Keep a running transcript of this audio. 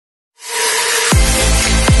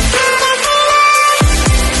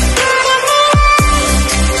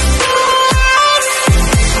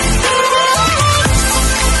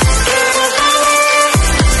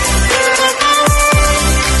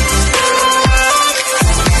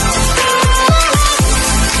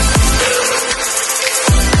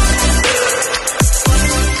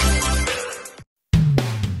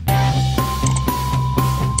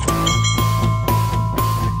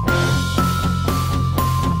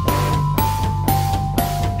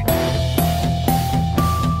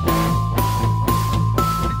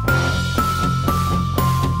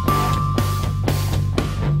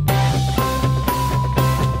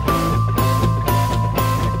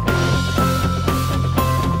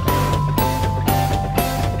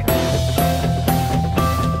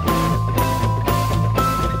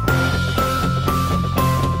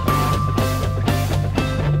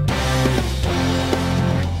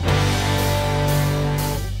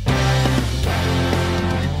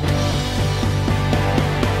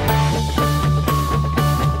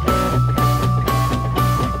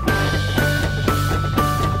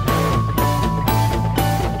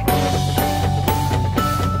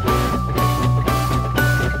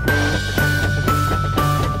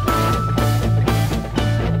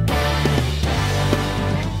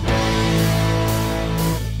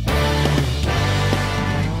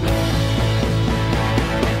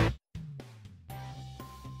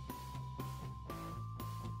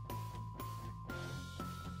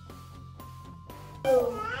A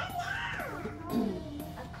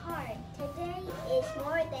card. Today is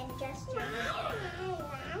more than just a day.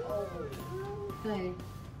 Okay.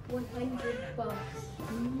 $100. Okay.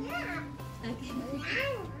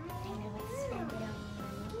 I know it's spend it on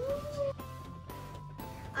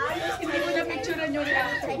August Hindi ko na picture nyo rin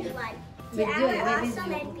ako. 2021. To Video, our may awesome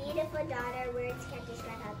video. and beautiful daughter, words can't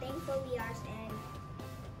describe how thankful we are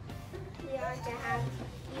to have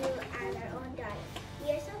you as our own daughter.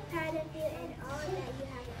 We are so proud of you and all that you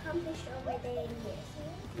have accomplished over the years.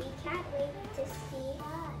 We can't wait to see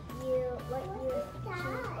what you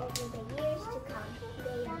achieve over the years to come.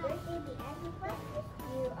 May your birthday be everything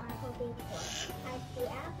you are hoping for. At the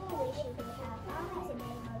Apple, wish you may have always and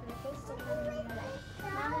many more birthdays to come in your life.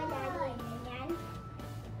 Mama, Daddy, and Nyan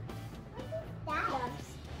loves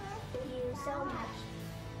you so much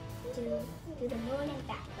to the moon and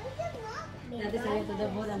back. May Dati God sa'yo to the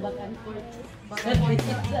moon, ang back and forth. bless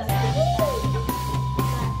you.